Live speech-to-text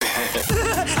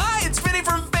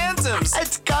Phantoms.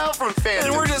 It's Kyle from Phantoms.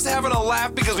 And we're just having a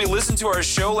laugh because we listened to our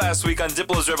show last week on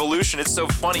Diplo's Revolution. It's so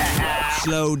funny.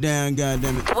 Slow down,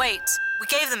 goddammit. Wait, we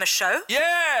gave them a show?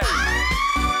 Yeah!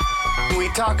 We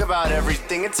talk about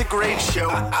everything. It's a great show.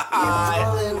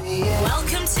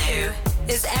 Welcome to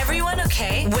Is Everyone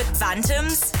Okay with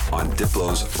Phantoms? On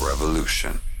Diplo's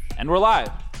Revolution. And we're live.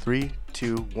 3,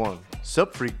 2, 1.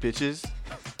 Sup, freak bitches?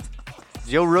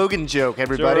 Joe Rogan joke,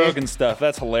 everybody. Joe Rogan stuff.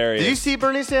 That's hilarious. Did you see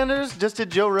Bernie Sanders just did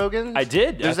Joe Rogan? I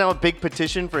did. There's now a big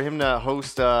petition for him to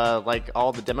host like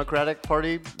all the Democratic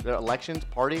Party elections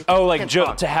party. Oh, like Can't Joe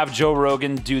talk. to have Joe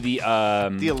Rogan do the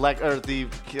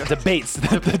debates.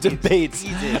 the debates.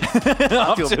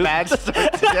 I feel bad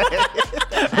start today.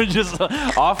 We're just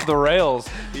off the rails.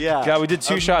 Yeah. God, we did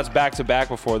two shots back to back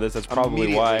before this. That's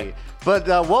probably why. But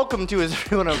welcome to Is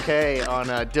Everyone Okay on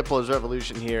Diplo's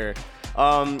Revolution here.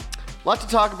 Lot to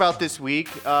talk about this week,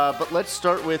 but let's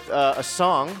start with a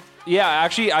song. Yeah,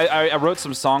 actually, I wrote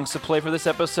some songs to play for this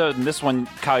episode, and this one,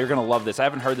 Kyle, you're going to love this. I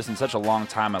haven't heard this in such a long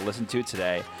time. I listened to it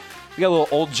today. We got a little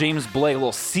old James Blake, a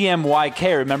little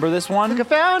CMYK. Remember this one? Look, I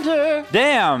found her.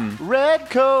 Damn.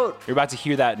 Red coat. You're about to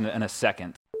hear that in a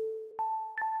second.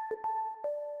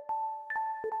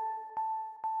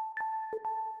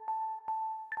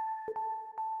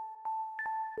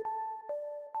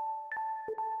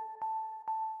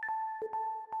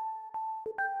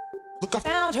 Look, I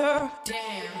found her.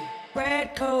 Damn.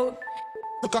 Red coat.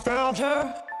 Look, I found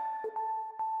her.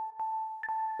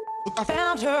 Look, I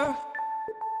found her.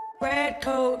 Red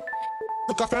coat.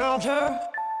 Look, I found her.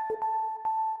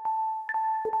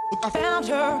 Look, I found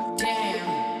her.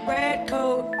 Damn. Red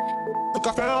coat. Look,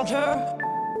 I found her.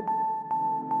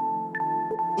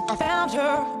 Look, I found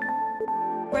her.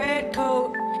 Red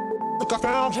coat. Look, I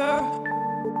found her.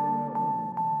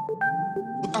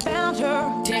 Look, I found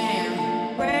her. Damn.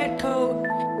 Red coat.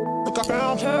 Look, I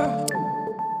found her.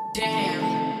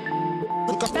 Damn.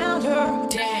 Look, I found her.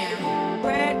 Damn.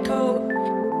 Red coat.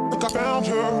 Look, I found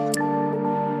her.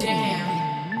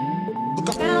 Damn. Look,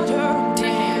 I found her.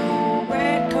 Damn.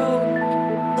 Red coat.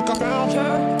 Look, I found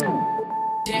her.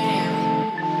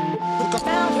 Damn. Look, I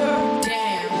found her.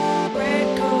 Damn.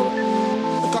 Red coat.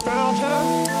 Look, I found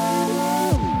her.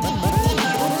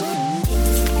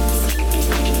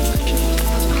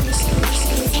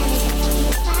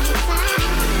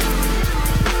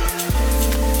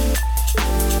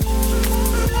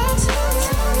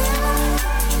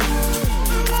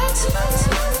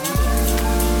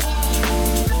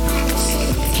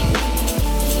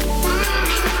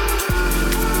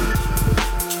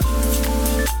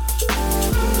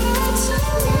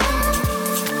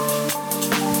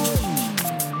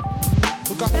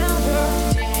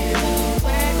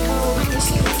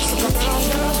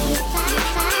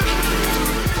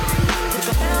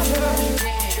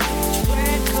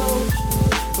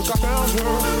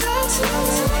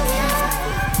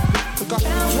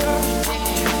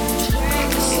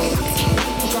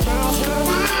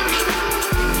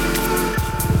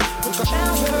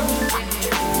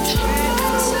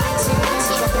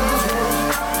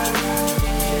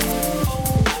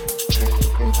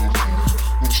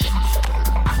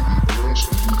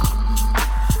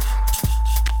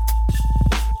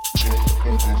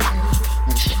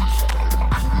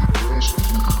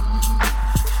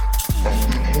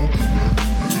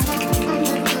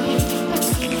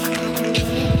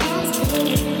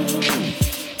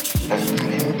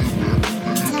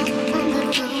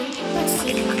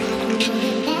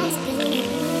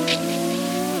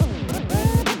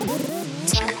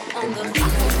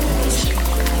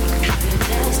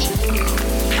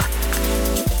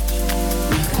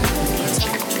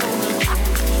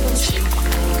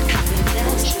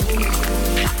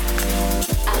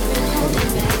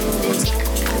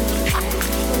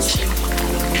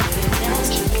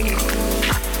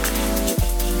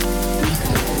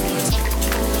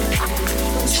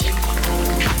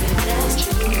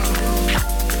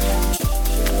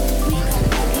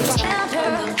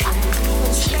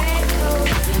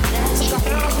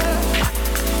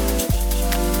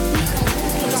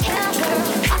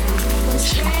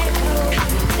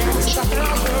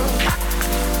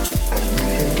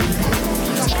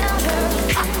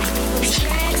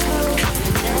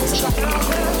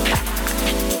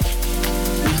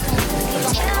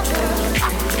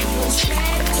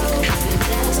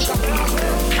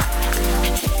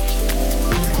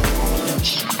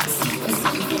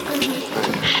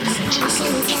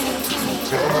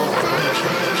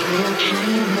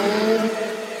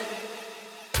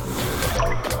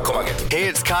 Hey,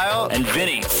 it's Kyle And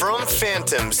Vinny. from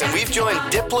Phantoms, and we've joined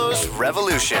Diplo's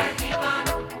Revolution.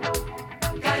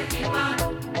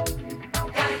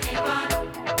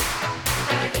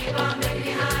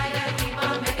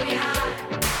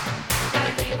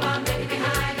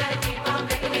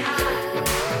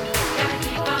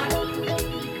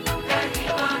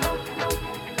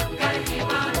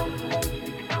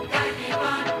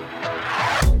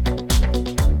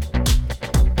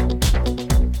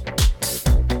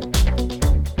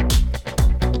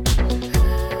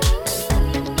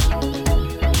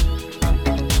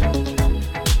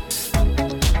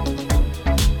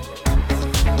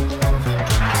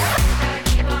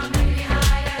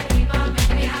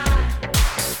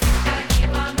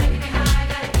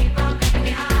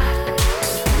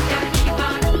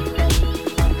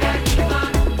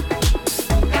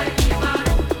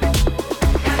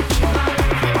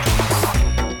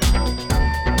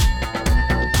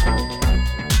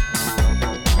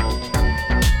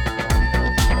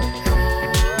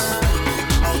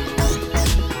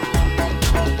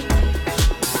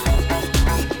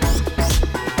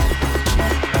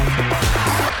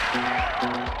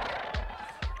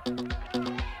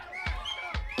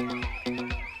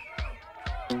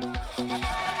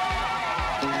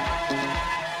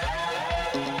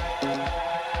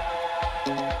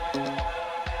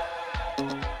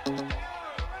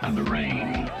 the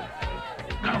rain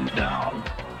comes down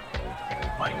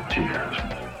like tears,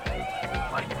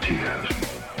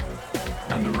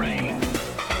 and the rain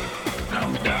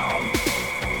comes down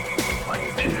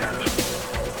like tears,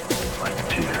 like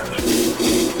tears,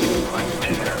 like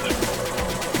tears,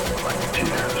 like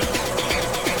tears, like tears,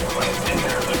 like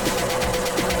tears,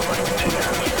 like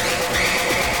tears, like tears,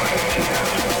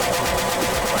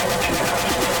 like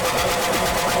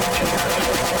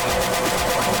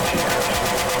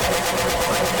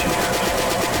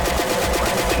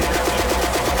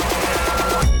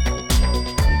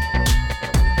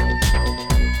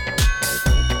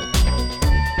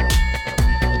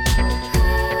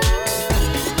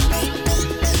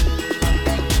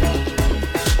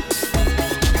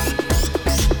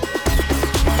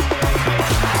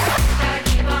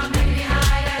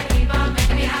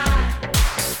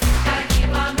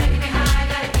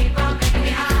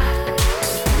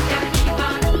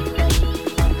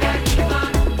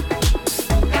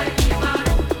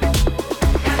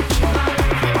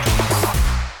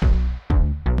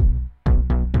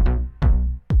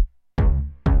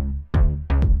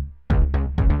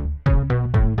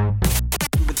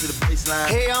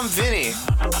Hey, I'm Vinny.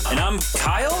 And I'm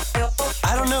Kyle?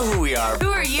 I don't know who we are. Who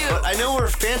are you? But I know we're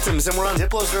Phantoms and we're on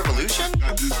Diplo's Revolution.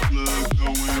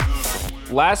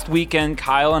 Last weekend,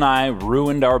 Kyle and I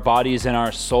ruined our bodies and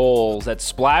our souls at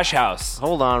Splash House.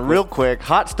 Hold on, real quick.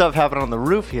 Hot stuff happened on the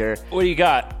roof here. What do you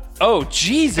got? Oh,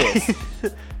 Jesus.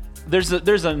 There's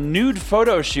a nude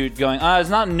photo shoot going. It's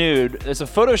not nude. There's a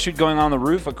photo shoot going on the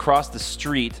roof across the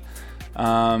street.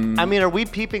 I mean, are we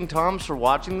peeping Toms for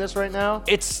watching this right now?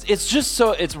 It's just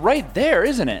so it's right there,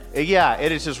 isn't it? Yeah,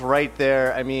 it is just right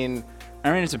there. I mean,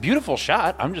 it's a beautiful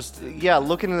shot. I'm just yeah,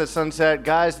 looking in the sunset,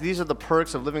 guys. These are the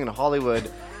perks of living in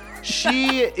Hollywood.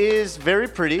 She is very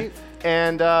pretty,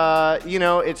 and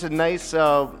it's a nice.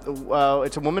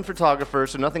 It's a woman photographer,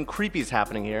 so nothing creepy is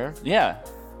happening here. yeah.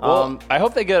 Well, I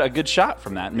hope they get a good shot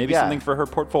from that. Maybe something for her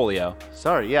portfolio.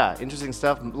 Sorry, yeah, interesting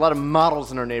stuff. A lot of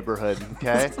models in our neighborhood,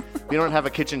 okay? We don't have a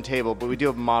kitchen table, but we do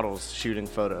have models shooting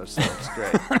photos, so it's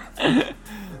great.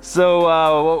 So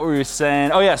what were we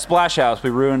saying? Oh yeah, Splash House.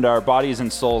 We ruined our bodies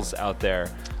and souls out there.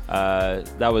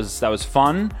 That was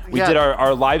fun. We did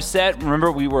our live set.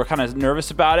 Remember, we were kind of nervous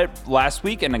about it last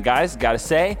week, and the guys, gotta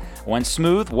say, went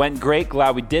smooth, went great.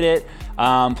 Glad we did it.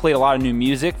 Played a lot of new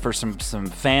music for some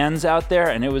fans out there,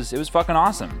 and it was fucking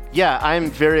awesome. Yeah,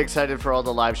 I'm very excited for all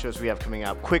the live shows we have coming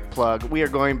up. Quick plug, we are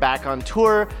going back on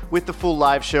tour with the full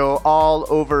live show all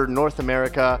over North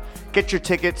America. Get your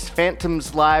tickets,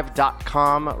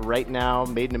 phantomslive.com right now.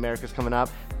 Made in America's coming up.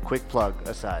 Quick plug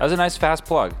aside. That was a nice fast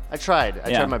plug. I tried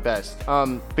my best.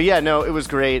 But yeah, no, it was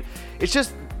great. It's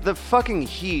just the fucking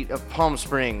heat of Palm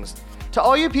Springs. To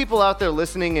all you people out there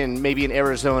listening in maybe in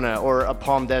Arizona or a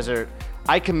Palm Desert,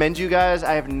 I commend you guys.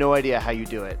 I have no idea how you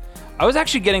do it. I was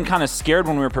actually getting kind of scared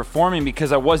when we were performing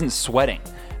because I wasn't sweating.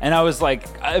 And I was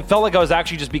like, I felt like I was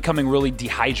actually just becoming really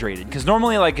dehydrated. Because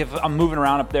normally, like, if I'm moving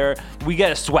around up there, we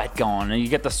get a sweat going, and you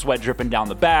get the sweat dripping down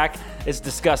the back. It's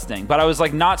disgusting. But I was,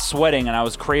 like, not sweating, and I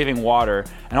was craving water.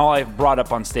 And all I brought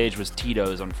up on stage was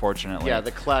Tito's, unfortunately. Yeah,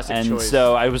 the classic choice. And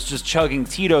so I was just chugging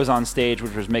Tito's on stage,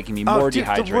 which was making me more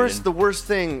dehydrated. The worst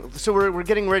thing. So we're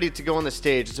getting ready to go on the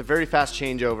stage. It's a very fast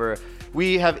changeover.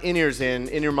 We have in-ears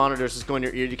in-ear monitors just going in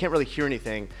your ear. You can't really hear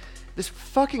anything. This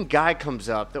fucking guy comes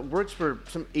up that works for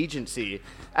some agency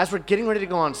as we're getting ready to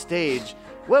go on stage.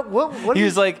 What he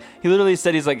was like, he literally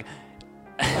said, he's like,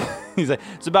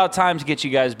 it's about time to get you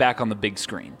guys back on the big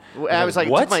screen. I was like,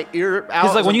 what? Took my ear out.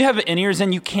 He's like, when you have in-ears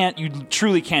in, you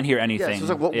truly can't hear anything. Yeah,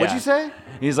 so I was like, what'd you say?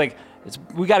 He's like,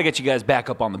 we got to get you guys back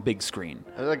up on the big screen.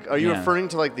 I was like, are you referring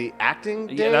to like the acting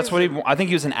days? Yeah, that's what I think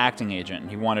he was an acting agent.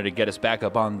 He wanted to get us back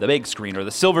up on the big screen, or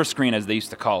the silver screen as they used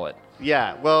to call it.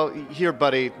 Yeah, well, here,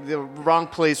 buddy, the wrong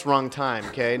place, wrong time,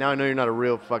 okay? Now I know you're not a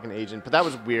real fucking agent, but that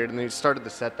was weird, and they started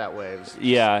the set that way. It was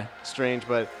strange,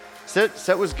 but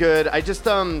set was good. I just,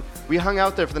 we hung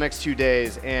out there for the next 2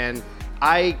 days, and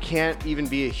I can't even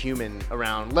be a human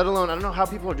around, let alone, I don't know how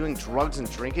people are doing drugs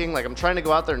and drinking. Like, I'm trying to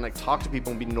go out there and, like, talk to people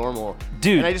and be normal.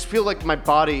 Dude. And I just feel like my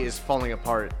body is falling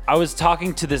apart. I was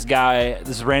talking to this guy,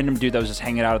 this random dude that was just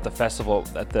hanging out at the festival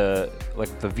at the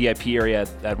VIP area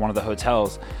at one of the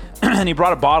hotels. And he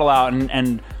brought a bottle out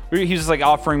and he was just like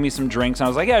offering me some drinks. And I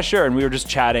was like, yeah, sure. And we were just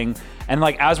chatting. And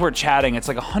like, as we're chatting, it's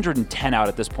like 110 out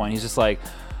at this point. He's just like,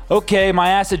 okay,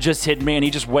 my acid just hit me, and he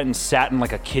just went and sat in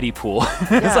like a kiddie pool.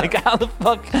 It's like, how the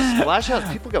fuck? Splash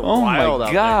House, people get wild out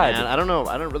there, man. I don't know.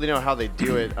 I don't really know how they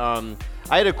do it. I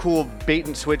had a cool bait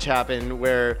and switch happen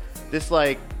where this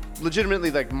like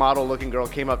legitimately like model-looking girl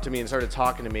came up to me and started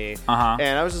talking to me. Uh-huh.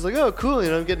 And I was just like, oh, cool,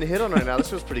 I'm getting hit on right now. This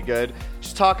feels pretty good.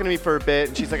 She's talking to me for a bit,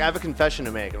 and she's like, I have a confession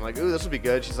to make. I'm like, ooh, this will be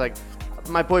good. She's like,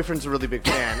 my boyfriend's a really big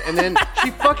fan. And then she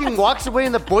fucking walks away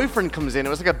and the boyfriend comes in. It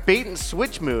was like a bait and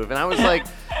switch move. And I was like,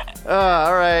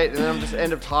 all right. And then I'm just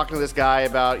end up talking to this guy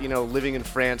about, living in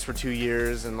France for 2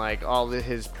 years and like all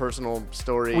his personal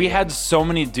story. We had so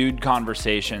many dude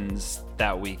conversations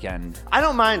that weekend. I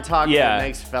don't mind talking to a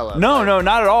nice fella. No,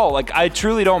 not at all. Like I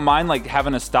truly don't mind like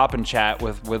having a stop and chat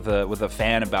with a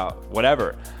fan about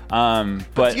whatever.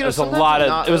 But it was a lot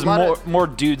of it was more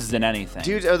dudes than anything.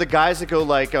 Dudes are the guys that go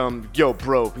like, yo,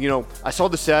 bro, I saw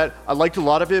the set, I liked a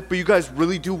lot of it, but you guys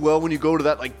really do well when you go to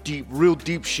that like real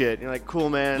deep shit. And you're like, cool,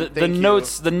 man. The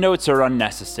notes are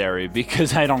unnecessary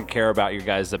because I don't care about your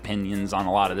guys' opinions on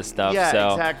a lot of this stuff. Yeah,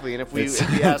 so exactly. And if we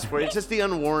ask for it, it's just the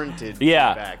unwarranted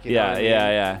feedback. feedback.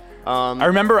 Yeah. I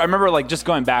remember like just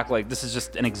going back, like this is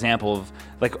just an example of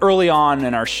like early on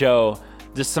in our show.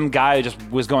 Just some guy just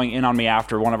was going in on me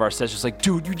after one of our sets, just like,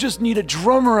 dude, you just need a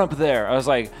drummer up there. I was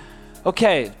like,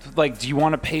 okay, like, do you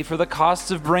want to pay for the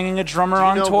costs of bringing a drummer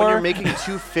on tour? When you're making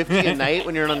 $250 a night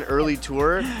when you're on an early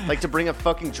tour, like to bring a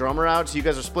fucking drummer out, so you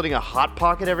guys are splitting a hot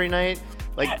pocket every night.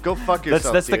 Like, go fuck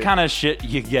yourself. That's dude. the kind of shit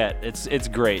you get. It's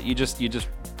great. You just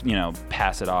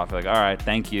pass it off. You're like, all right,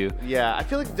 thank you. Yeah, I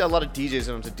feel like a lot of DJs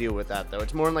don't have to deal with that though.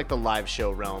 It's more in like the live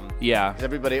show realm. Yeah, because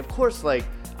everybody, of course, like.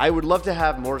 I would love to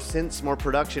have more synths, more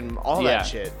production, all that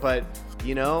shit. But,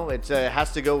 it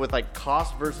has to go with, like,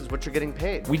 cost versus what you're getting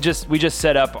paid. We just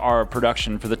set up our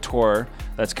production for the tour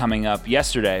that's coming up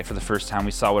yesterday for the first time.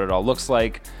 We saw what it all looks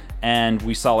like, and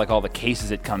we saw, like, all the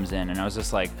cases it comes in. And I was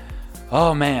just like,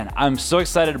 oh, man, I'm so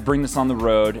excited to bring this on the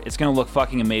road. It's going to look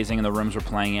fucking amazing in the rooms we're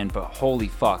playing in, but holy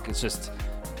fuck, it's just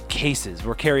cases.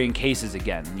 We're carrying cases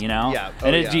again, Yeah.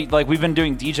 And like, we've been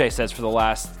doing DJ sets for the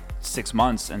last 6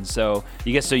 months, and so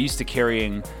you get so used to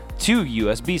carrying 2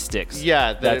 USB sticks.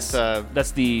 Yeah, that's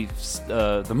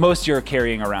the most you're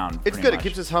carrying around. It's good. It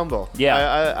keeps us humble.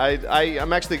 Yeah,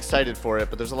 I'm actually excited for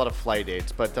it, but there's a lot of flight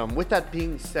dates. But with that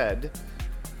being said,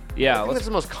 I think that's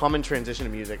the most common transition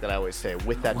in music that I always say.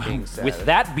 With that being said. With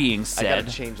that being said, I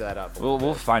gotta change that up.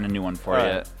 We'll find a new one for you.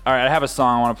 All right, I have a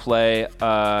song I want to play.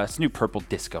 It's a new Purple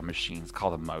Disco Machine. It's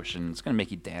called Emotion. It's gonna make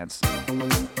you dance.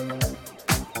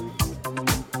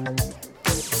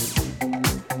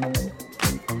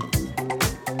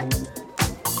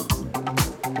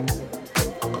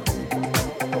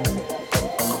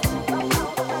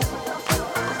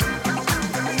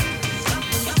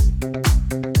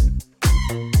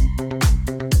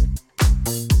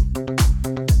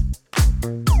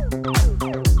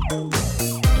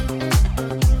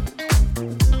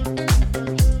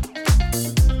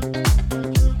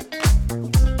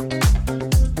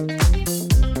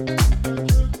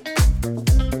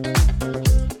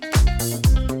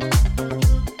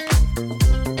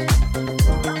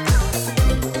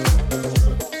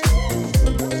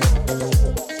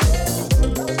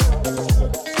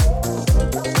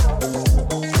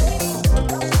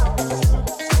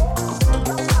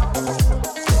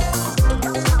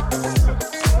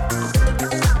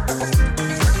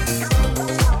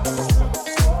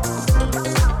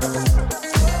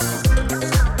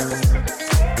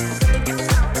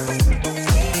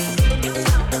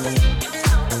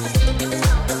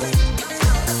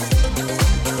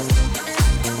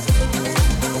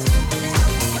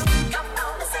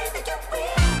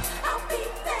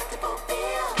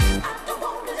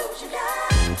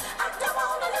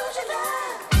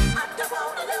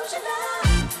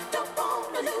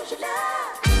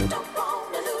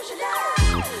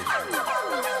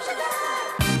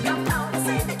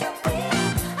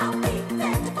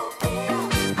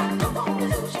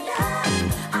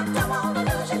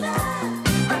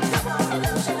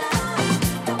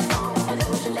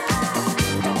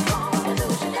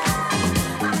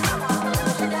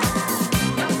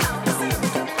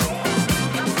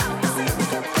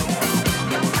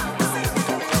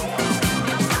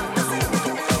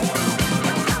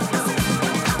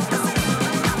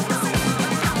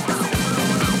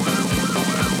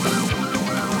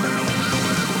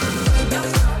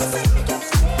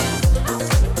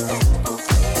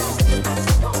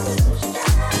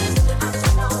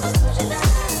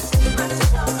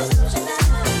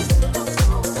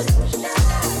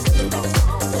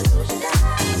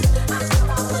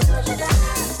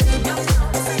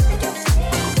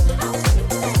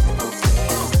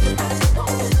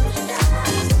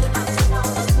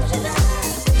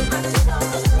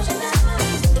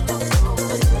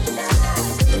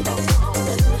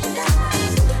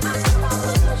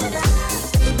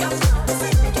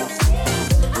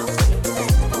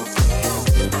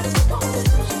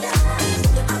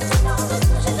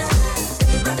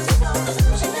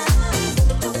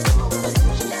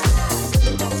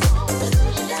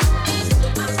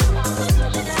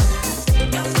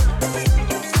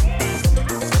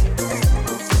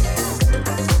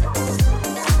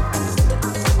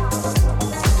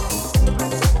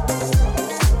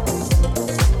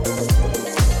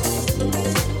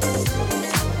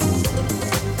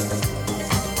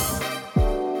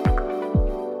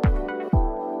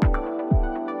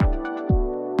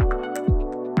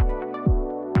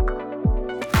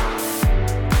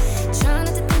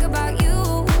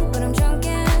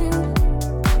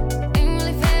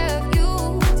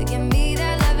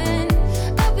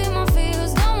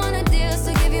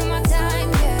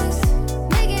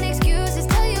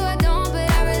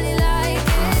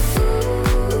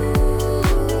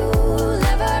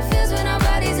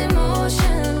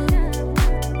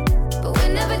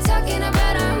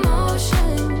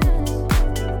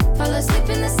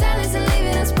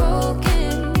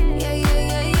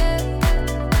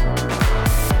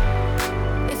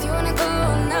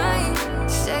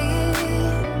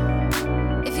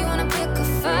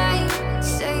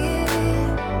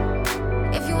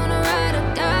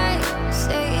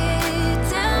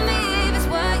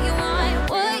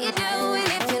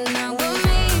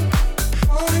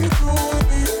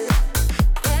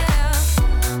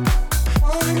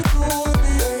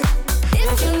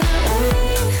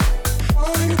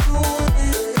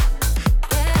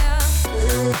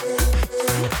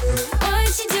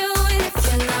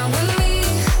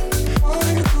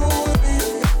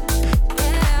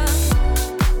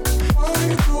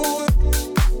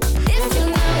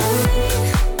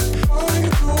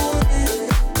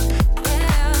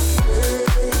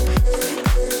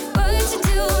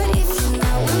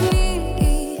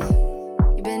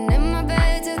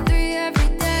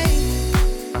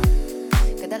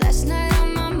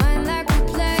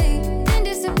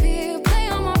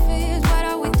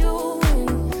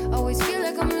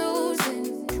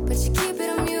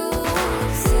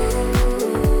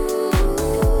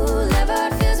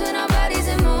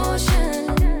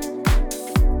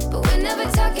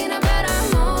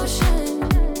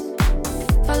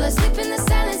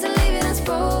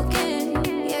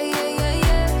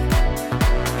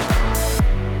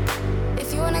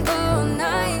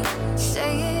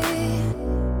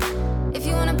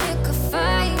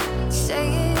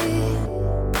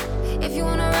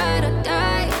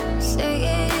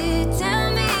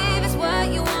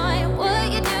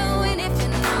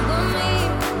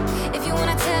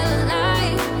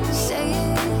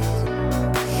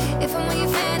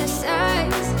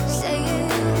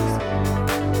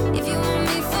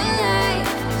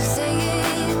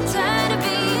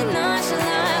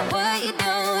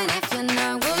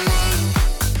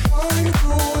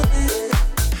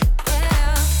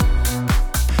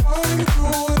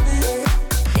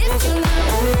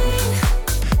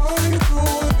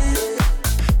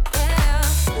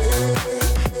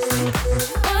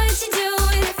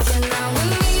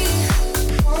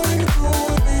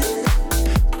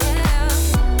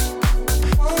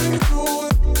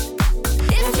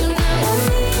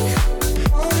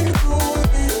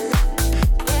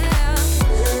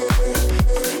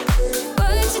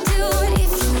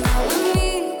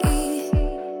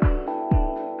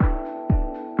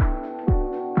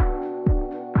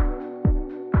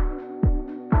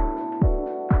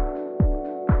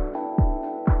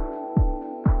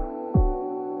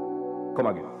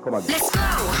 Let's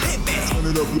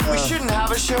go. We shouldn't have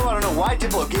a show. I don't know why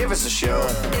Diplo gave us a show.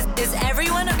 Is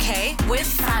everyone okay with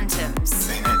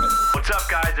Phantoms? What's up,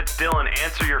 guys? It's Dylan.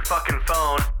 Answer your fucking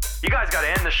phone. You guys gotta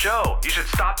end the show. You should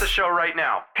stop the show right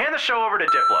now. Hand the show over to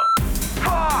Diplo.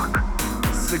 Fuck!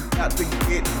 So got to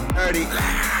get dirty.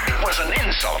 It was an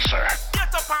insult, sir.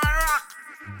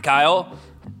 Kyle,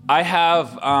 I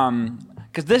have,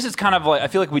 because this is kind of like, I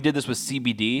feel like we did this with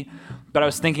CBD, but I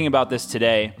was thinking about this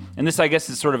today, and this, I guess,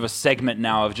 is sort of a segment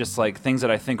now of just like things that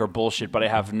I think are bullshit, but I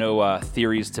have no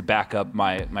theories to back up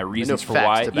my reasons for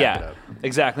why. To back it up.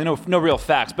 Exactly. No real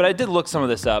facts, but I did look some of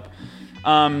this up.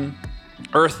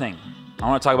 Earthing. I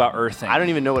want to talk about earthing. I don't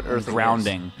even know what earthing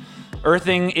grounding. is.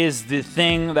 Earthing is the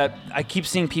thing that I keep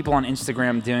seeing people on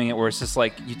Instagram doing it, where it's just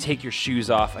like you take your shoes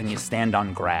off and you stand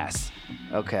on grass.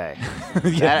 Okay.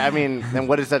 Then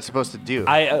what is that supposed to do?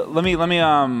 Let me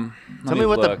Tell me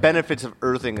what the look. benefits of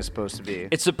earthing is supposed to be.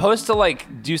 It's supposed to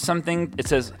like do something. It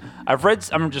says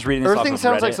I'm just reading this Earthing off of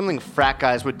sounds like Reddit. something frat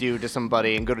guys would do to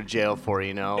somebody and go to jail for,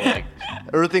 you know? Like,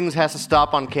 earthing has to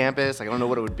stop on campus. Like, I don't know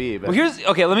what it would be. But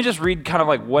Well, let me just read kind of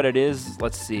like what it is.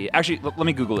 Let's see. Actually, let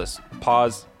me Google this.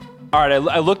 Pause. All right,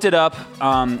 I looked it up,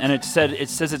 and it says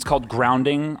it's called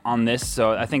grounding on this.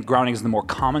 So I think grounding is the more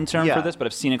common term for this, but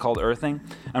I've seen it called earthing.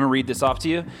 I'm gonna read this off to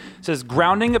you. It says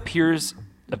grounding appears.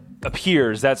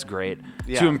 That's great.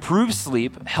 Yeah. To improve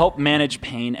sleep, help manage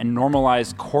pain, and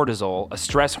normalize cortisol, a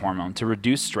stress hormone, to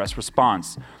reduce stress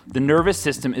response. The nervous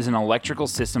system is an electrical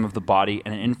system of the body,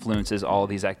 and it influences all of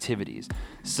these activities.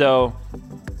 So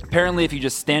apparently, if you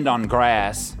just stand on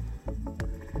grass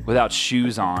without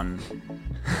shoes on,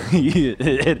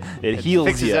 it heals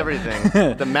fixes you.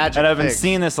 everything. The magic And I've been fix.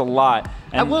 seeing this a lot.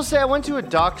 I And will say I went to a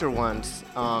doctor once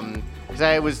because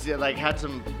I was like had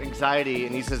some anxiety,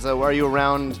 and he says, "Oh, are you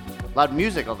around loud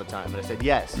music all the time?" And I said,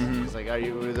 "Yes." Mm-hmm. He's like, "Are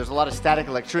you? There's a lot of static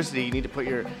electricity. You need to put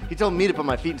your." He told me to put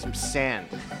my feet in some sand,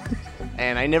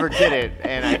 and I never did it,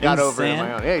 and I got over it on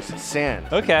my own. Yeah, he said sand.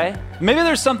 Okay, maybe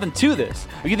there's something to this.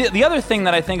 The other thing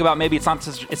that I think about, maybe it's not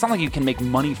like you can make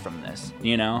money from this,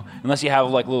 you know, unless you have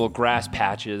like little grass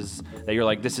patches that you're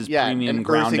like, this is premium an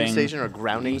grounding earthing station or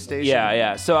grounding station.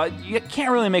 Yeah. So you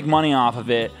can't really make money off of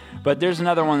it. But there's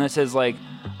another one that says like,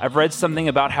 I've read something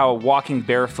about how walking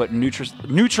barefoot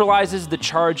neutralizes the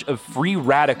charge of free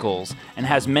radicals and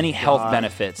has many health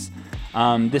benefits.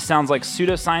 This sounds like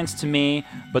pseudoscience to me,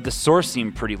 but the source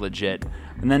seemed pretty legit.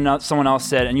 And then someone else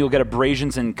said, and you'll get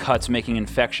abrasions and cuts, making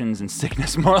infections and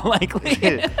sickness more likely,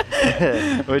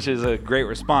 which is a great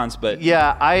response. But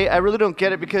yeah, I really don't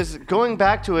get it, because going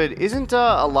back to it, isn't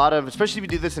a lot of, especially if you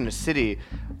do this in a city,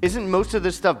 isn't most of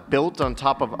this stuff built on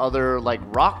top of other like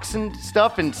rocks and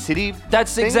stuff and city?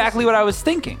 That's things? exactly what I was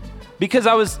thinking. Because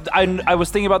I was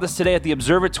thinking about this today at the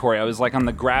observatory. I was like on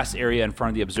the grass area in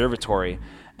front of the observatory.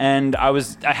 And I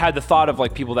had the thought of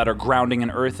like people that are grounding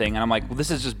and earthing, and I'm like, well, this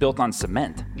is just built on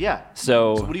cement. Yeah.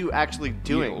 So what are you actually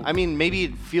doing? I mean, maybe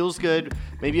it feels good.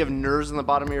 Maybe you have nerves in the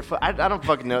bottom of your foot. I don't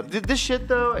fucking know. This shit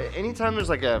though, anytime there's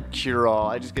like a cure-all,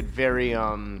 I just get very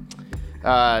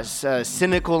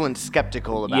cynical and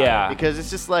skeptical about it, because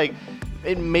it's just like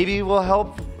it maybe will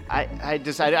help. I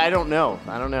don't know.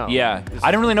 Yeah. I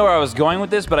didn't really know where I was going with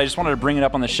this, but I just wanted to bring it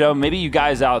up on the show. Maybe you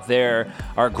guys out there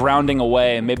are grounding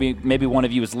away, and maybe one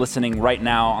of you is listening right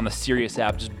now on the Sirius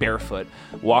app, just barefoot,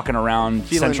 walking around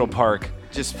Central Park.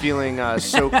 Just feeling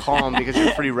so calm because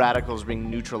your free radicals being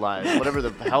neutralized, whatever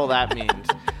the hell that means.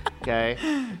 Okay.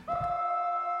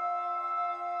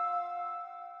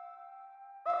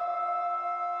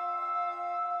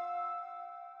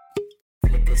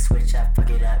 Flip this switch up, fuck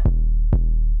it up.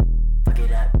 Fuck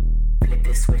it up. Flip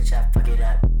this switch up, fuck it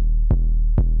up.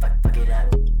 Fuck it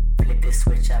up. Flip this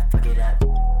switch up, fuck it up.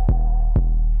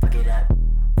 Fuck it up.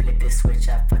 Flip this switch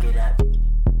up, fuck it up.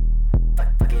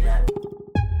 Fuck it up.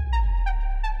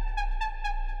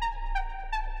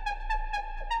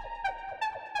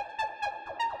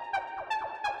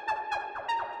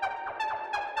 Flip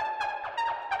this switch up, fuck it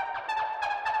up.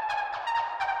 Fuck it up.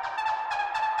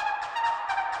 Fuck it up.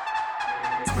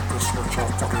 Fuck it up.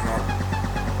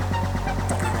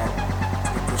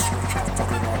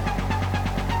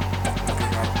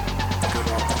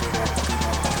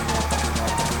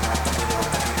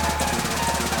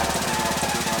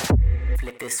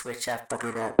 Flip this switch up, fuck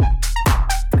it up.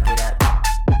 Fuck it up.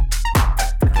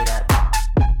 Fuck it up.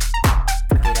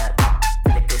 Fuck it up.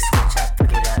 Flip this switch up,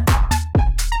 fuck it up.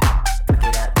 Fuck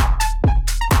it up.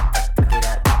 Fuck it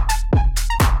up.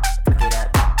 Fuck it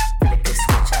up. Flip this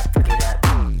switch up, fuck it up.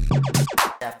 Fuck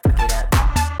it up. Fuck it up.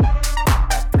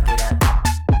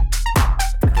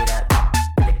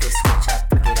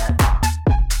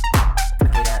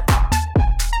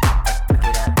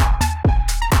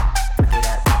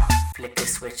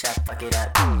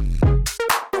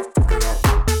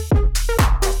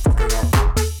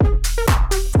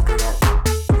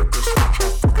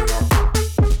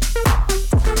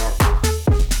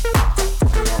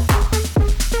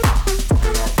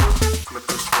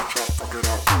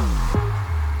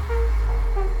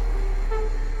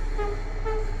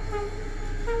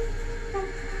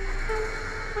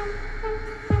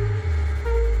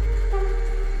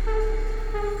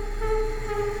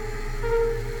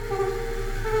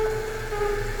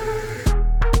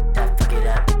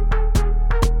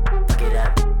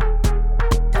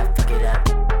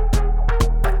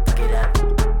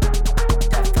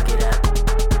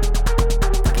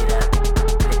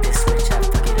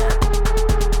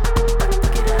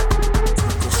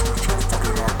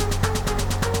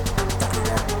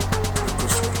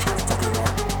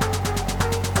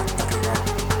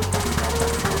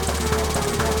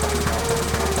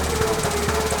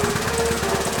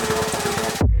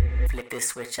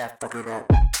 switch up, fuck it up.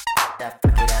 Fuck it up.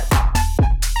 Fuck it up.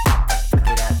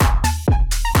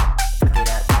 Fuck it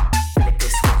up. Flip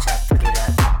this switch up, fuck it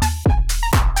up.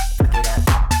 Fuck it up. Fuck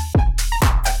it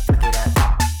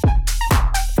up.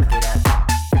 Fuck it up.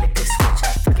 Flip this switch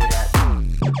up, fuck it up.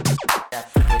 Fuck it up.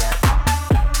 Fuck it up. Fuck it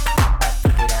up.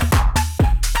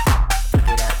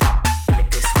 Flip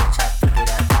this switch up, fuck it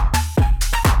up.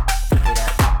 Fuck it up.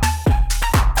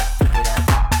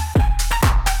 Fuck it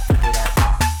up. Fuck it up.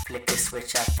 Flip this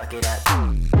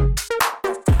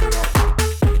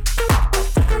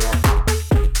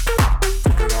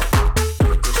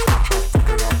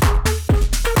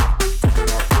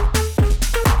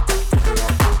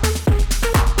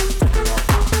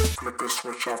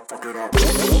switch up, fuck it up.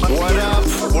 What up?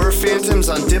 We're Phantoms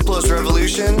on Diplo's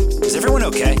Revolution. Is everyone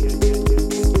okay?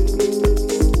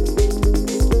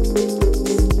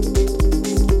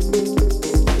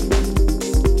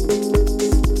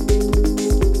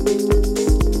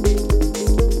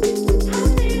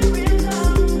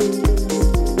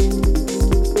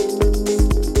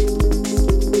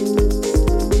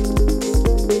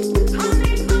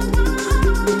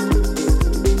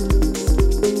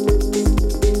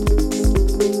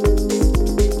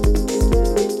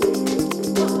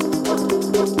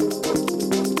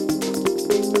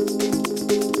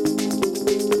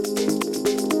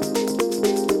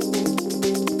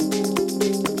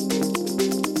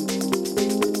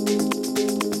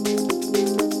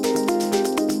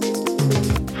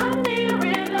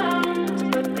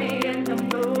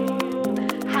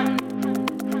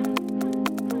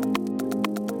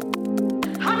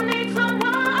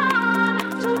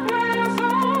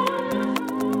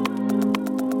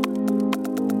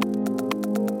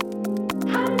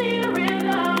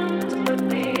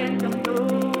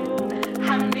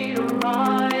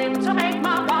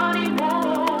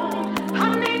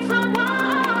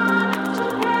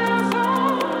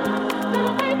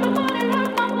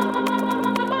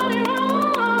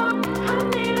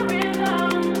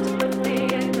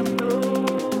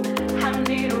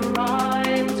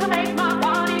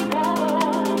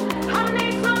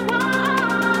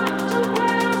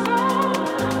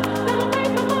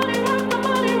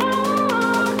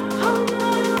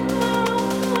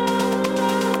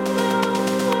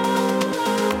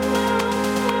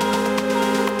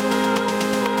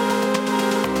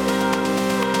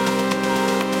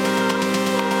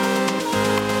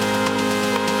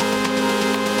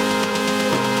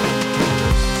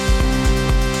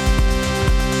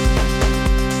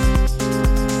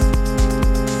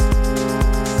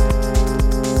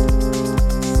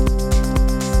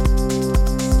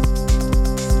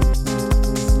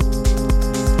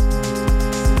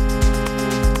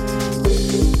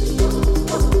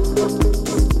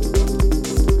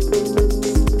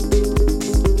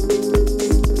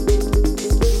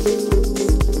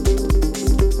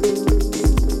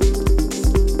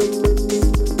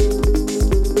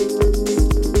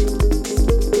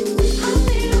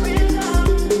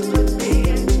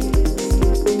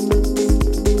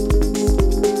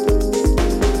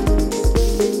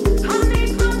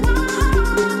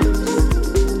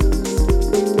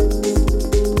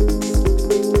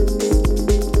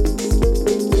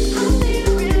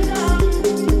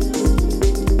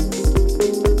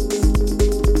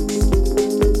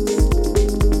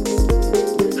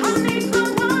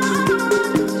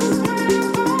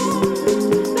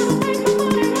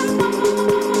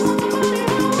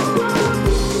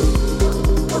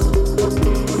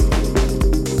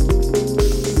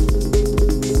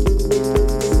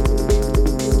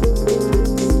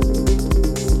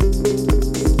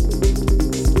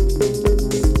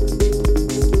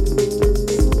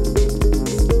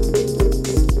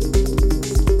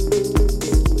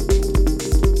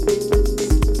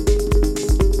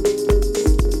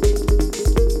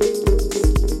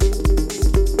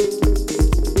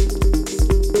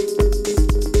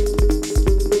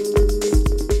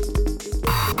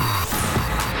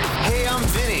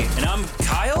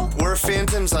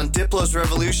 Phantoms on Diplo's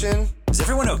Revolution. Is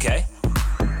everyone okay?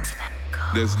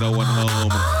 There's no one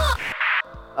home.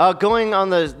 Going on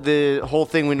the whole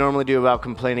thing we normally do about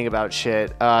complaining about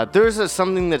shit, there's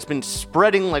something that's been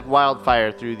spreading like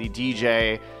wildfire through the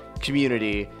DJ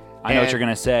community. I know what you're going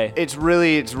to say. It's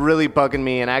really bugging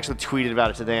me, and I actually tweeted about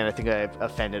it today, and I think I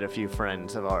offended a few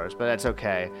friends of ours, but that's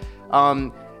okay.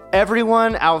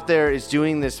 Everyone out there is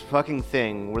doing this fucking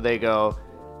thing where they go,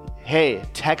 hey,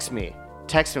 text me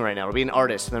right now. It'll be an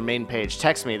artist on their main page.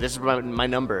 Text me. This is my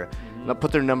number. And they'll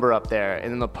put their number up there, and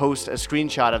then they'll post a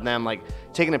screenshot of them like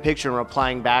taking a picture and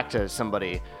replying back to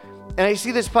somebody. And I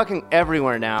see this fucking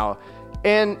everywhere now,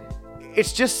 and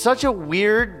it's just such a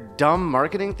weird, dumb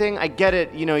marketing thing. I get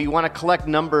it. You know, you want to collect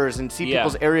numbers and see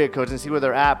people's area codes and see where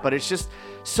they're at, but it's just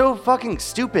so fucking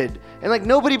stupid. And like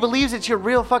nobody believes it's your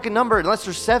real fucking number unless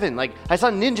they're 7. Like I saw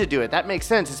Ninja do it. That makes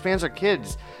sense. His fans are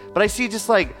kids. But I see just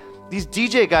like these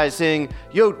DJ guys saying,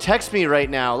 yo, text me right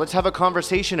now. Let's have a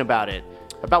conversation about it.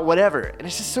 About whatever. And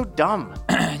it's just so dumb.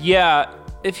 Yeah.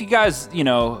 If you guys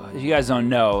don't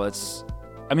know,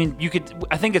 I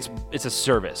think it's a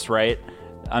service, right?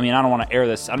 I mean, I don't want to air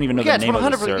this. I don't even know the name of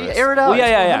the service. Air it out. Well,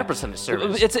 yeah. It's 100% a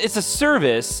service. It's a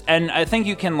service, and I think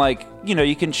you can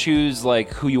you can choose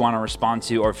who you want to respond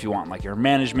to, or if you want your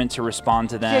management to respond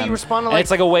to them. Yeah, you respond to and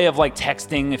it's a way of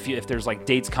texting if there's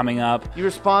dates coming up. You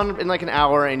respond in an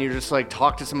hour, and you just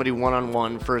talk to somebody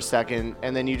one-on-one for a second,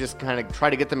 and then you just kind of try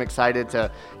to get them excited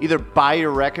to either buy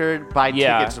your record, buy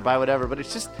tickets, or buy whatever. But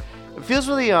it's just, it feels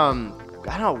really I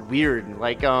don't know, weird,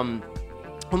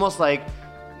 almost like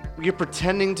you're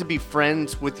pretending to be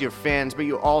friends with your fans, but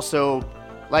you also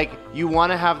you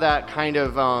want to have that kind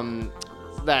of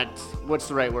what's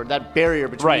the right word? That barrier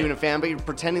between you and a fan, but you're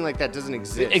pretending like that doesn't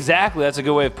exist. Exactly, that's a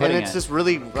good way of putting it. And it's just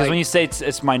really because when you say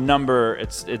it's my number,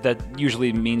 that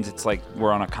usually means it's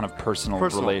we're on a kind of personal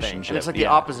relationship. Thing. And it's the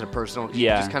opposite of personal. You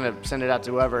just kind of send it out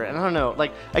to whoever. And I don't know,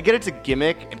 I get it's a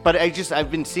gimmick, but I've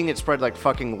been seeing it spread like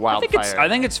fucking wildfire. I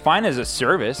think it's fine as a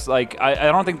service. I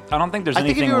don't think there's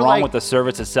anything wrong with the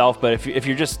service itself. But if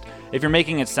you're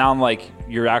making it sound like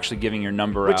you're actually giving your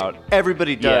number out,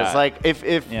 everybody does.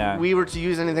 If we were to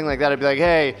use anything like that, I'd be like,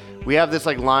 hey, we have this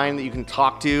line that you can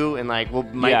talk to, and we'll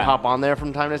might hop on there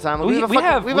from time to time. We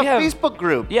have a Facebook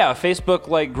group. Yeah, a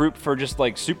Facebook group for just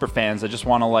super fans that just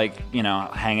want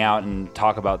to hang out and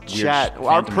talk about chat.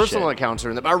 Weird our personal accounts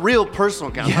are in our real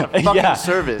personal accounts. Yeah, a fucking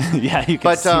service. Yeah, you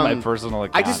can see my personal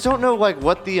account. I just don't know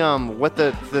what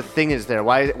the thing is there.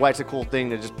 Why it's a cool thing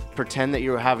to just pretend that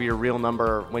you have your real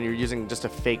number when you're using just a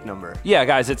fake number. Yeah,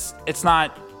 guys, it's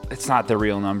not the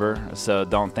real number, so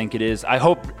don't think it is.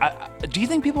 Do you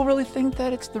think people really think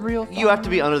that it's the real thing? You have to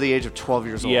be under the age of 12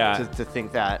 years old to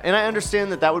think that. And I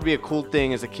understand that would be a cool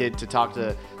thing as a kid to talk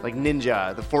to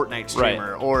Ninja, the Fortnite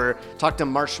streamer, or talk to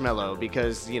Marshmello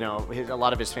because, a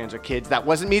lot of his fans are kids. That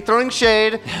wasn't me throwing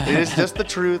shade. It is just the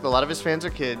truth. A lot of his fans are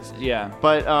kids. Yeah.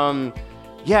 But,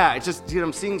 yeah, it's just,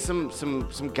 I'm seeing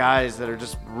some guys that are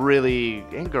just really,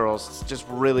 and girls, just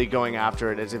really going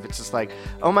after it as if it's just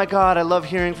oh my God, I love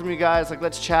hearing from you guys.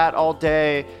 Let's chat all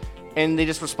day. And they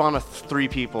just respond to 3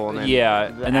 people. And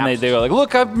then then they go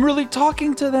look, I'm really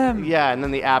talking to them. Yeah, and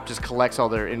then the app just collects all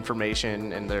their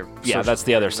information and their that's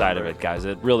the other side of it, guys.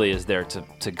 It really is there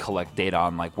to collect data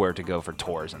on where to go for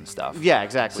tours and stuff. Yeah,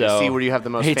 exactly. So, see where you have the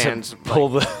most fans. To pull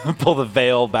the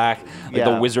veil back,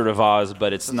 the Wizard of Oz,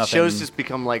 but it's nothing. Shows just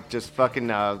become just fucking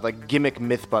gimmick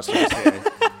MythBusters here.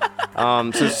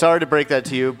 So sorry to break that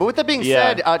to you. But with that being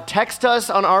said, text us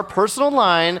on our personal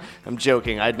line. I'm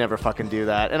joking. I'd never fucking do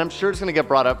that. And I'm sure it's going to get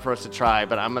brought up for us to try,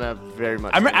 but I'm going to very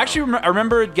much... I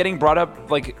remember it getting brought up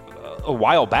a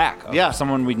while back.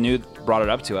 Someone we knew brought it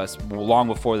up to us long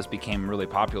before this became really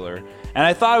popular. And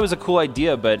I thought it was a cool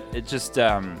idea, but it just...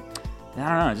 I don't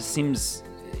know. It just seems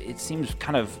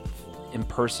kind of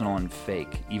impersonal and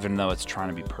fake, even though it's trying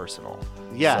to be personal.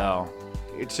 Yeah. So...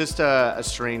 It's just a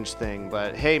strange thing,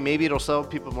 but hey, maybe it'll sell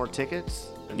people more tickets.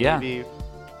 And maybe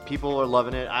people are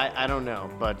loving it. I don't know,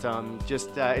 but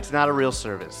it's not a real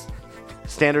service.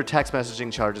 Standard text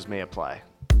messaging charges may apply.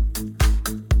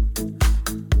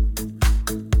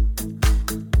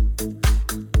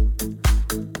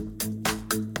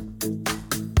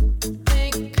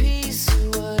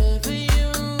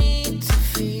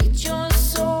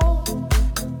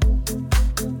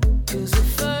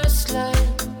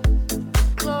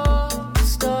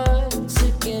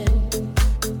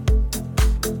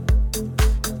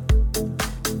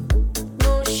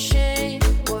 No shame,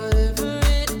 whatever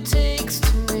it takes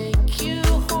to make you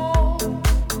whole.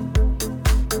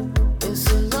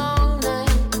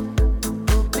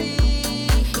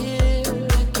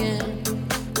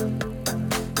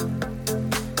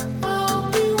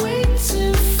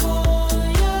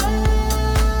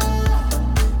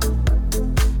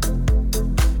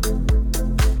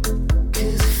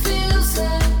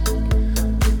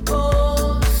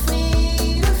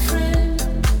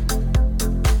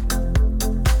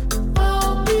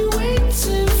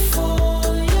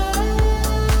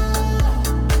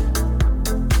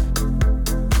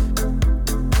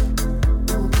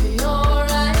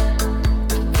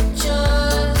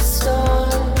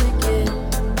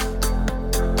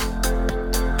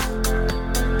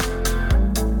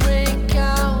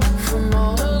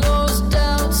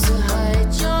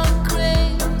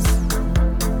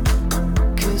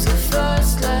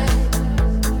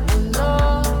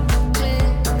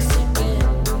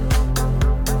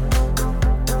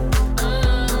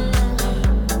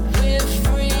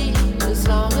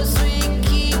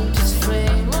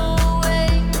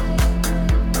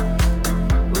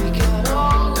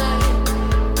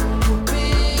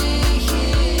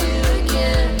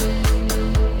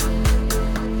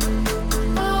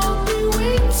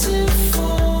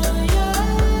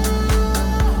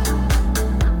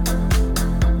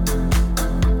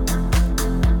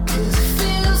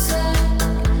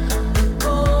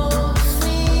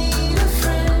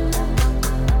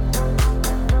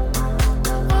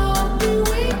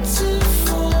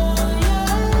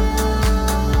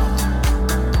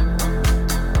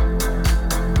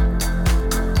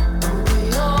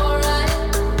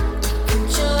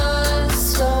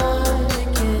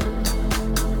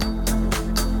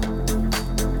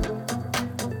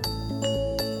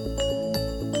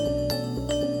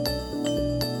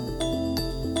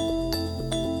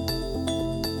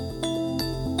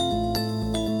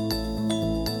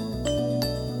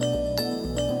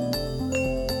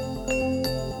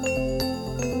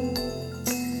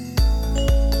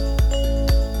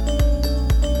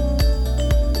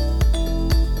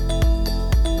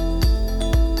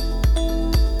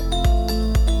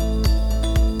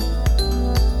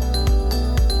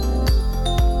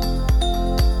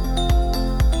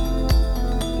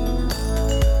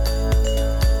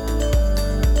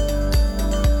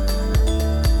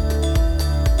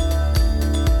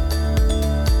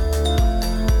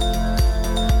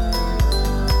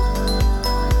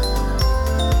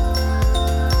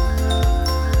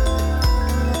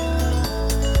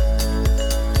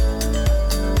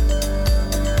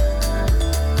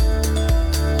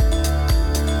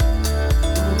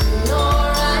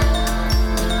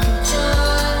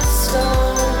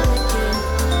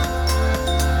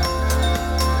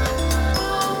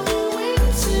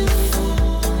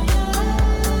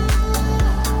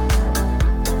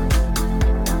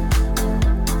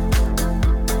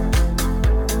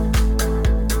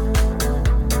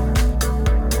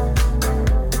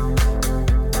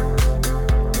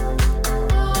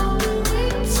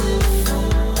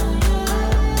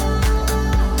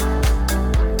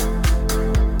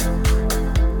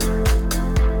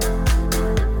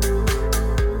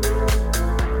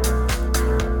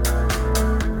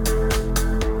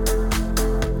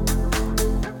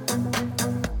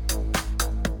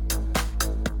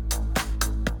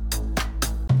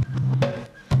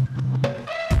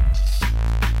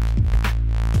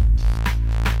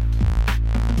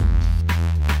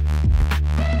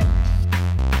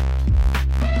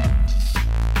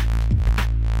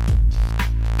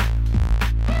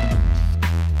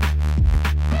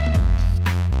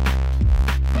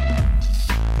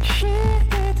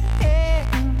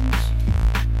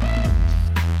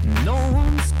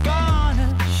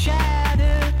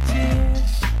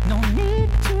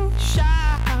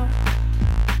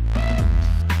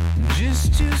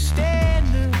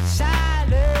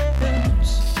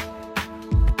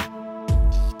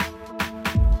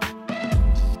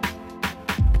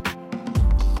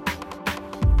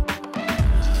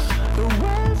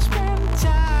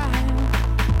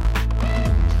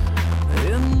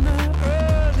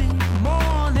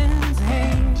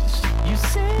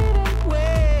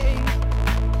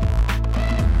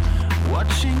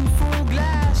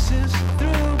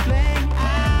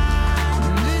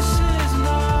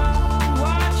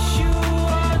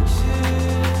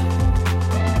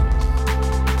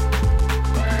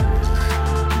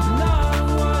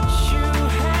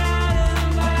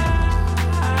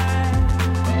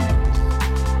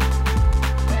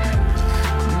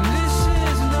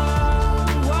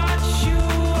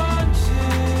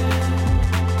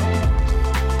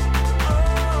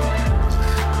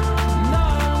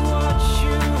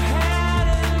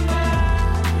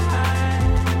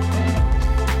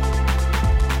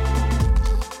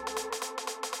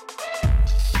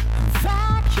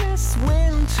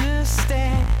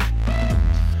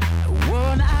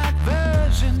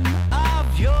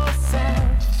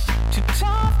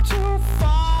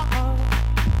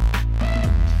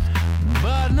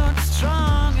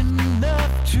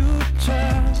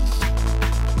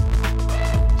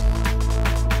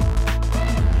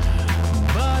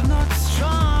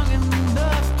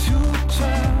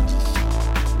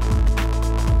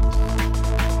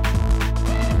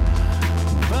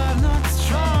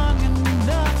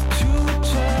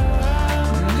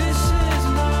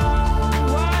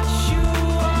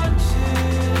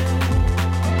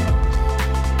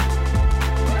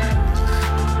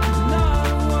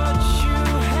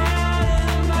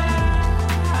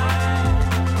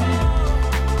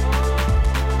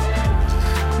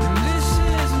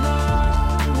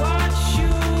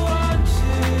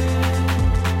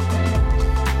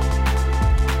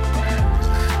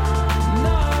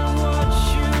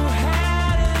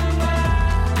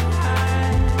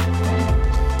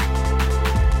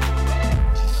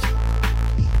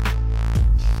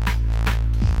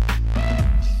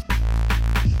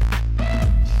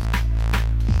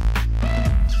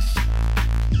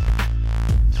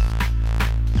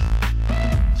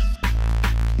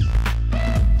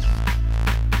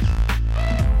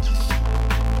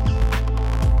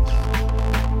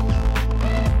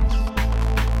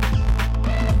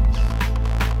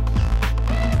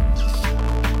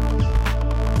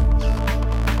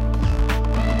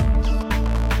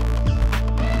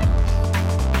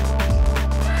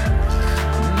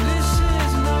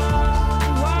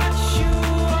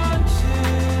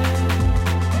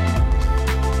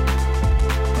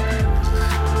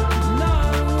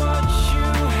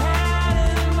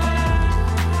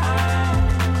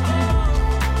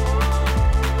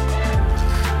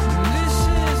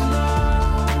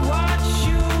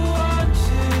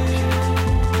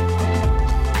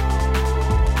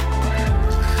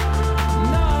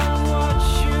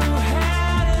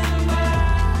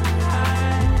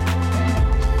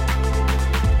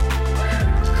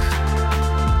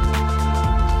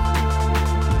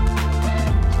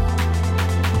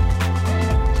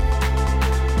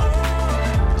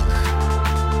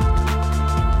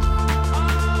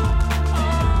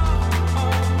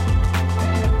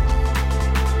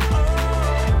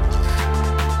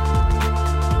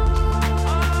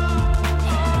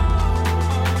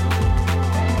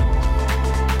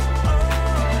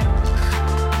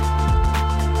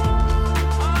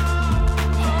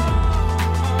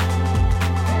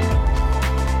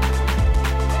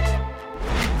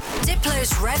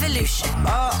 Revolution.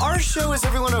 Our show, Is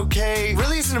Everyone Okay,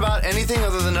 really isn't about anything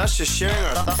other than us just sharing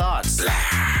our thoughts.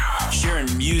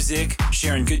 Sharing music,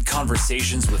 sharing good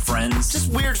conversations with friends.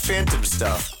 Just weird phantom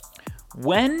stuff.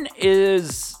 When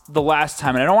is the last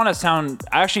time, and I don't want to sound,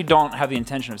 I actually don't have the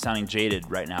intention of sounding jaded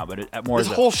right now, but more this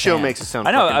whole show makes it sound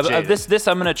I know, fucking jaded. This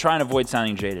I'm going to try and avoid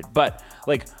sounding jaded, but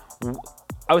like,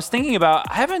 I was thinking about,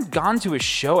 I haven't gone to a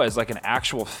show as like an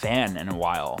actual fan in a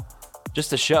while.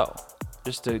 Just a show.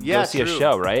 Just to go see a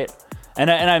show, right? And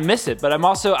I miss it, but I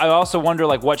also wonder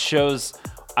like what shows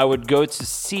I would go to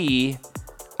see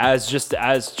as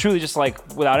truly just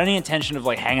like without any intention of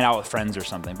like hanging out with friends or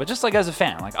something, but just like as a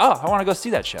fan, like, oh, I want to go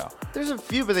see that show. There's a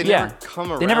few, but they never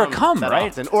come around. They never come, that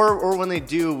right? often. Or when they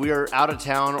do, we are out of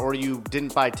town, or you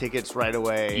didn't buy tickets right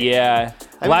away. Yeah.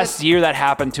 I mean, last year that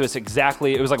happened to us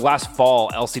exactly. It was like last fall,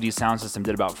 LCD Soundsystem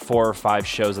did about 4 or 5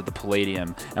 shows at the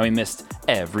Palladium, and we missed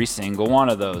every single one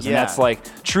of those. And that's like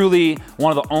truly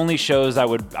one of the only shows I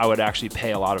would actually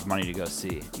pay a lot of money to go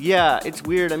see. Yeah, it's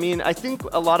weird. I mean, I think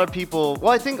a lot of people,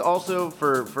 well, I think also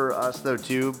for us though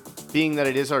too, being that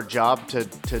it is our job to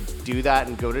do that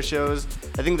and go to shows,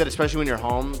 I think that especially when you're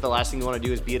home, the last thing you want to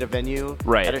do is be at a venue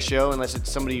at a show unless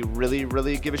it's somebody you really,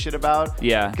 really give a shit about.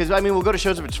 Yeah. Because, I mean, we'll go to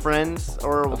shows if it's friends,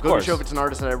 or we'll go to a show if it's an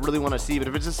artist that I really want to see, but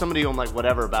if it's just somebody who I'm like,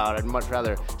 whatever about, I'd much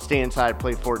rather stay inside,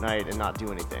 play Fortnite, and not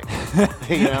do anything.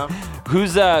 You know?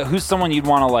 Who's someone you'd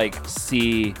want to like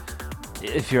see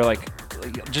if you're like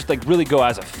just like really go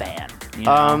as a fan? You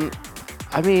know?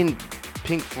 I mean,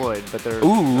 Pink Floyd, but they're...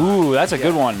 Ooh, that's a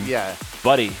good one. Yeah.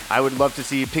 Buddy. I would love to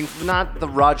see not the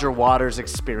Roger Waters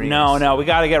experience. No, we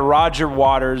got to get Roger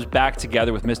Waters back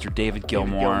together with Mr. David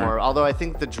Gilmour. Although I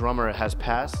think the drummer has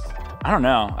passed. I don't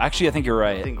know. Actually, I think you're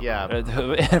right. I think, yeah.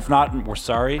 If not, we're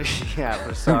sorry. Yeah,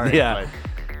 we're sorry. Yeah.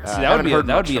 But, see,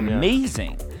 that would be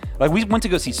amazing. Like, we went to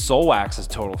go see Soulwax as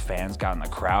total fans, got in the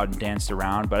crowd and danced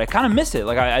around, but I kind of miss it.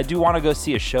 Like, I do want to go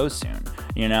see a show soon,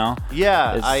 you know?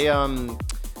 Yeah,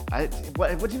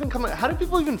 what's even coming? How do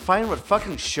people even find what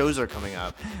fucking shows are coming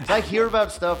up? 'Cause I hear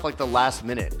about stuff like the last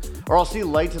minute, or I'll see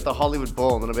lights at the Hollywood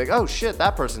Bowl, and then I'll be like, oh shit,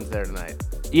 that person's there tonight.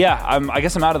 Yeah, I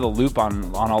guess I'm out of the loop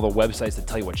on all the websites that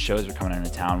tell you what shows are coming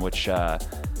into town, which,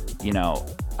 you know,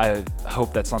 I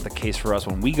hope that's not the case for us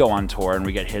when we go on tour and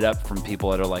we get hit up from people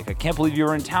that are like, I can't believe you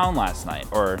were in town last night.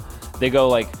 Or they go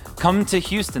like, come to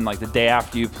Houston like the day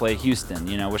after you play Houston,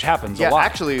 you know, which happens a lot. Yeah,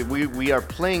 actually, we are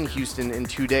playing Houston in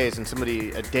 2 days, and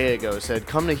somebody a day ago said,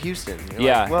 come to Houston.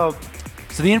 You're like, well...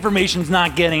 So the information's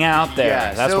not getting out there.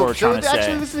 Yeah, that's what we're trying to say.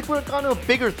 Actually, this is, we're on to a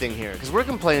bigger thing here, because we're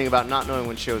complaining about not knowing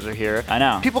when shows are here. I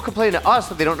know. People complain to us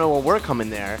that they don't know when we're coming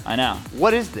there. I know.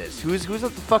 What is this? Who's at the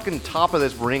fucking top of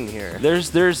this ring here?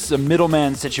 There's a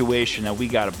middleman situation that we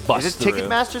gotta bust Is it through.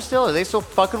 Ticketmaster still? Are they still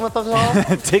fucking with us all?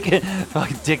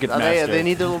 Ticketmaster. They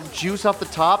need a little juice off the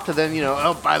top to then, you know,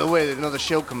 oh, by the way, there's another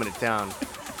show coming to town.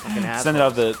 Send it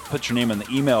out put your name in the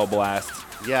email blast.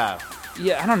 Yeah.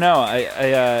 Yeah, I don't know.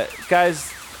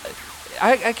 Guys,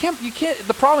 I can't. You can't.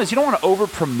 The problem is you don't want to over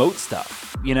promote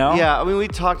stuff. You know? Yeah. I mean, we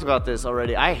talked about this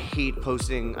already. I hate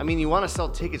posting. I mean, you want to sell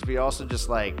tickets, but you're also just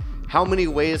like, how many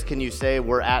ways can you say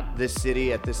we're at this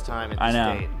city at this time at this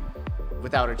date?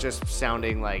 Without it just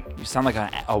sounding like... You sound like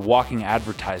a walking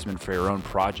advertisement for your own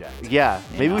project. Yeah.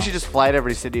 Maybe we should just fly to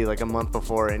every city like a month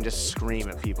before and just scream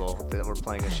at people that we're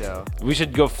playing a show. We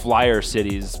should go flyer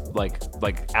cities like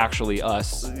actually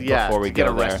us before we get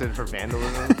go arrested for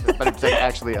vandalism. But it's like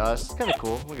actually us. It's kind of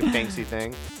cool. Like a Banksy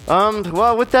thing.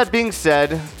 Well, with that being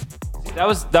said... That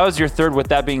was your third with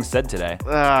that being said today.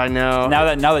 I know.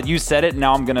 Now that you said it,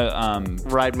 now I'm gonna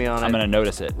ride me on it. I'm gonna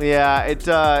notice it. Yeah,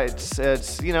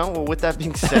 it's you know, well, with that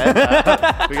being said,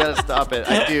 we gotta stop it.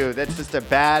 I do. That's just a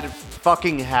bad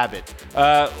fucking habit.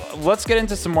 Let's get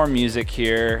into some more music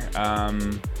here.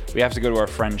 We have to go to our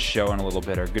friend's show in a little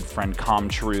bit. Our good friend Com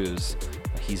Truise.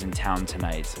 He's in town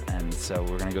tonight, and so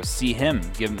we're gonna go see him.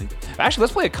 Actually,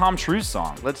 let's play a Com Truise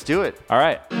song. Let's do it. All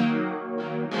right.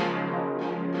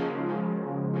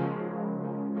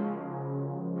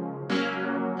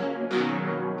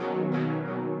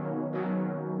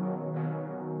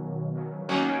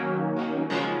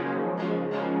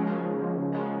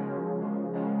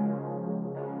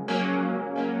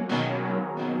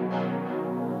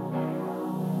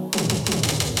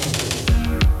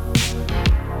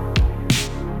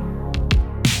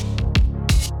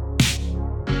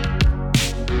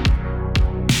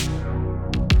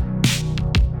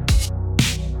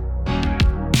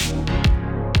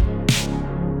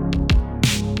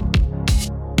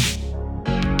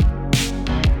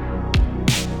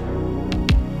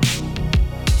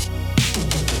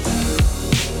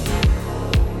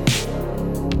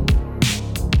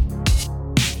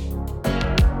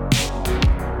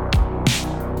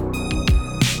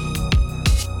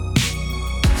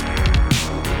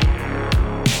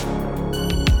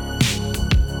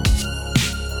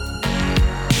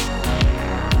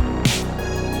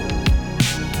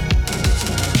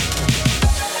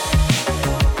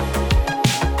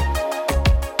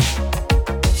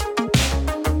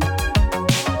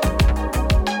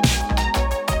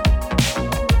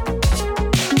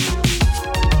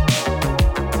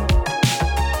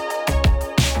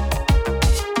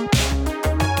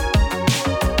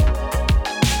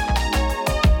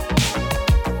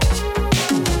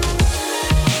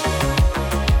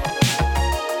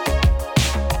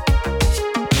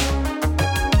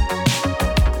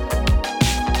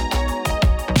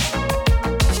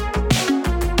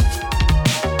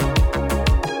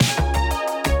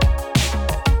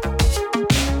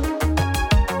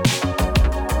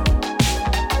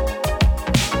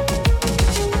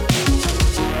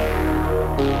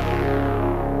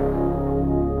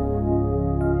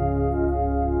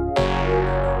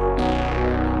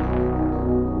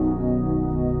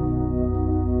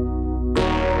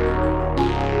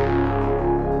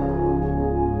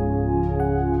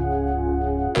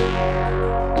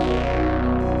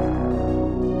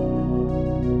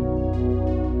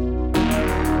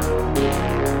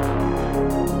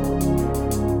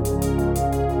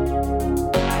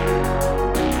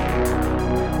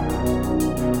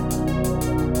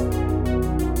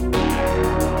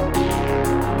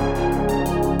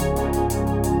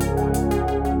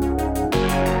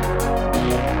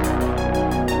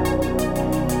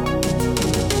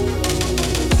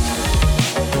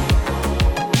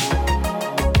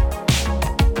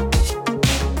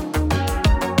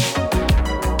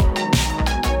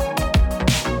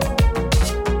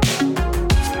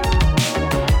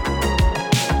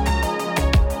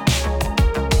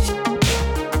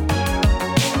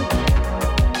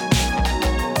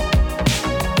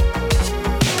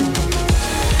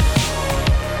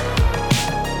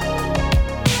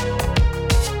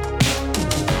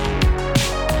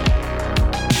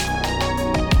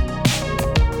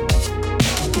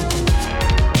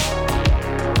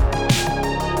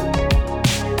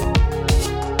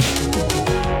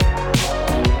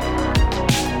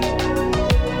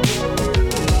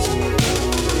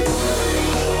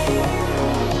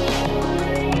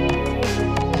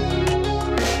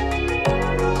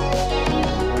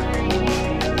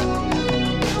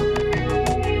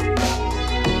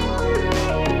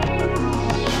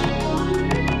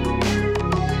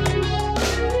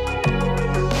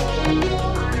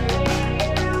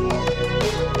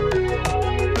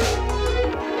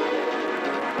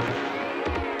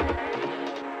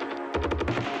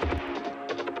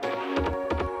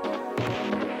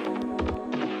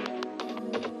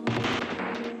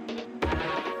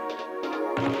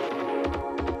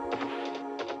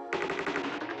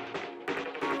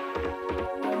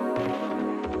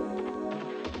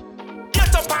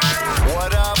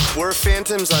 we're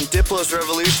Phantoms on Diplo's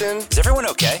Revolution. Is everyone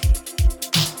okay?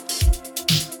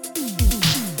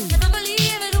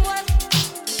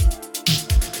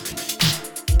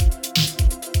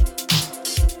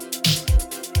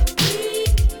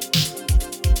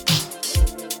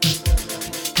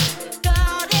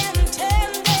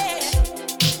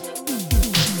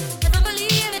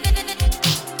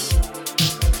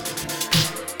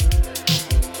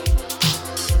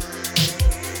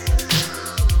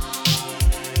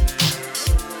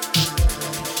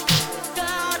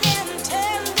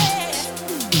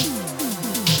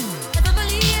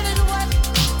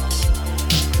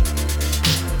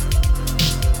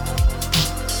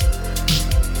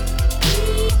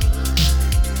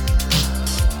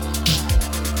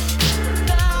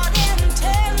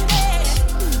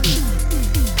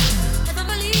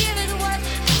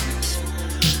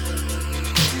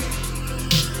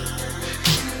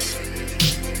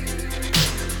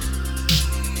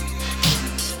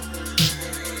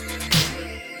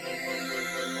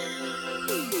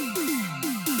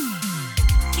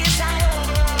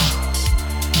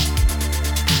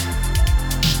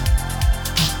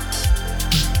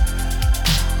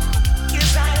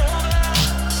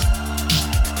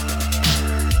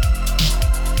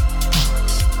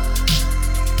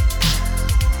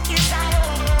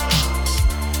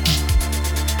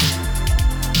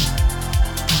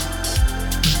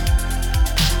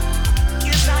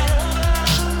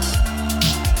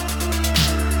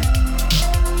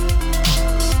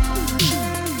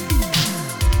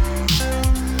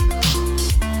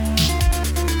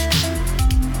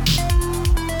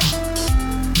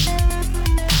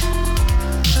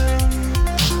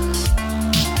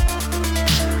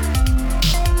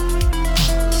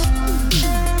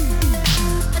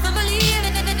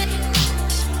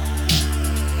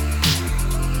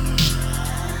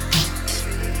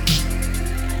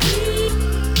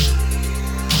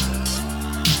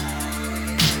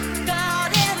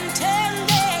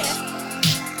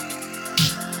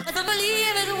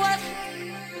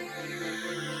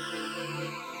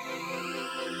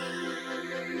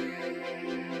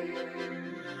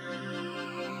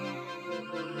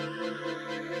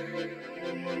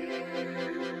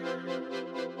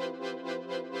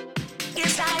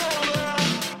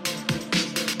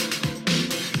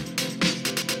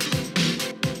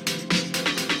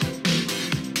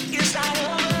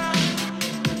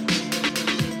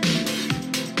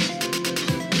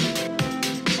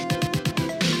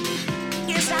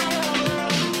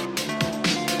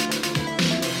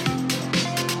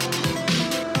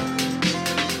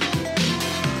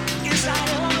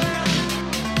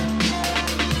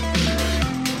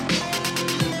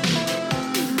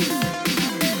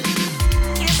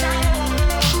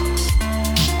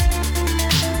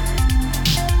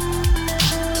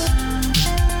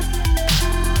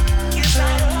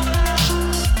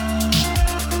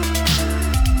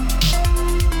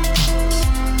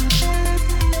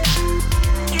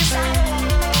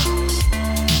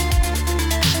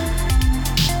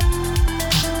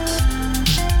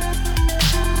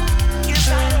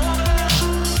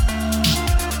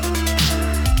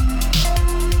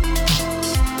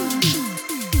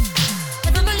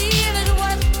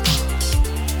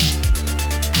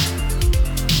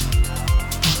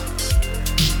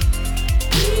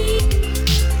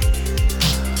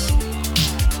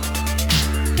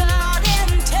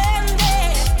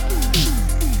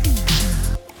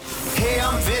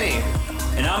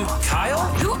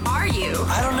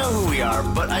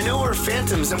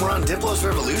 Phantoms and we're on Diplo's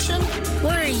Revolution?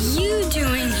 What are you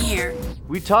doing here?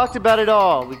 We talked about it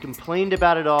all. We complained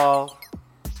about it all.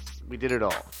 We did it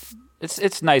all.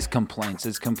 It's nice complaints.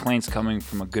 It's complaints coming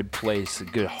from a good place, a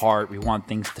good heart. We want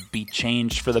things to be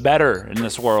changed for the better in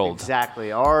this world.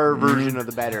 Exactly. Our version of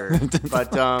the better.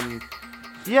 But,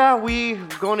 yeah, we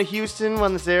going to Houston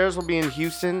when this airs. We'll be in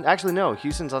Houston. Actually, no.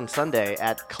 Houston's on Sunday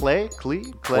at Clay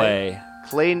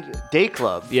Day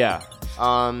Club. Yeah.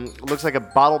 Looks like a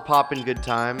bottle popping good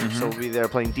time. So we'll be there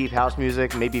playing deep house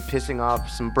music, maybe pissing off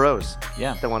some bros.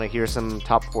 Yeah. That want to hear some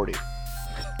top 40.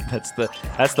 That's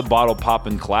the bottle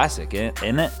poppin' classic,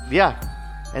 isn't it? Yeah.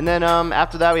 And then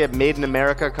after that, we have Made in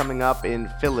America coming up in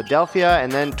Philadelphia,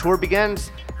 and then tour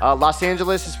begins. Los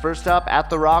Angeles is first up at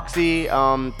the Roxy.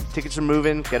 Tickets are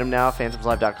moving. Get them now.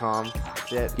 PhantomsLive.com.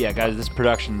 That's it. Yeah, guys, this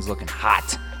production is looking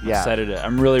hot. Yeah.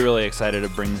 I'm really, really excited to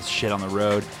bring this shit on the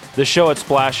road. The show at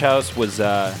Splash House was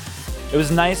it was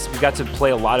nice. We got to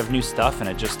play a lot of new stuff, and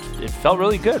it felt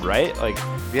really good, right? Like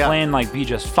playing like Be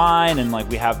Just Fine, and like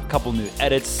we have a couple new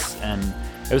edits, and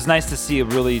it was nice to see a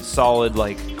really solid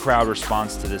like crowd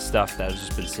response to this stuff that has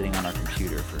just been sitting on our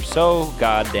computer for so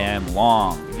goddamn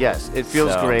long. Yes, it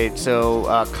feels great.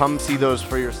 So come see those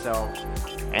for yourself.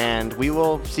 And we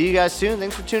will see you guys soon.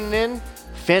 Thanks for tuning in.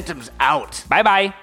 Phantoms out. Bye-bye.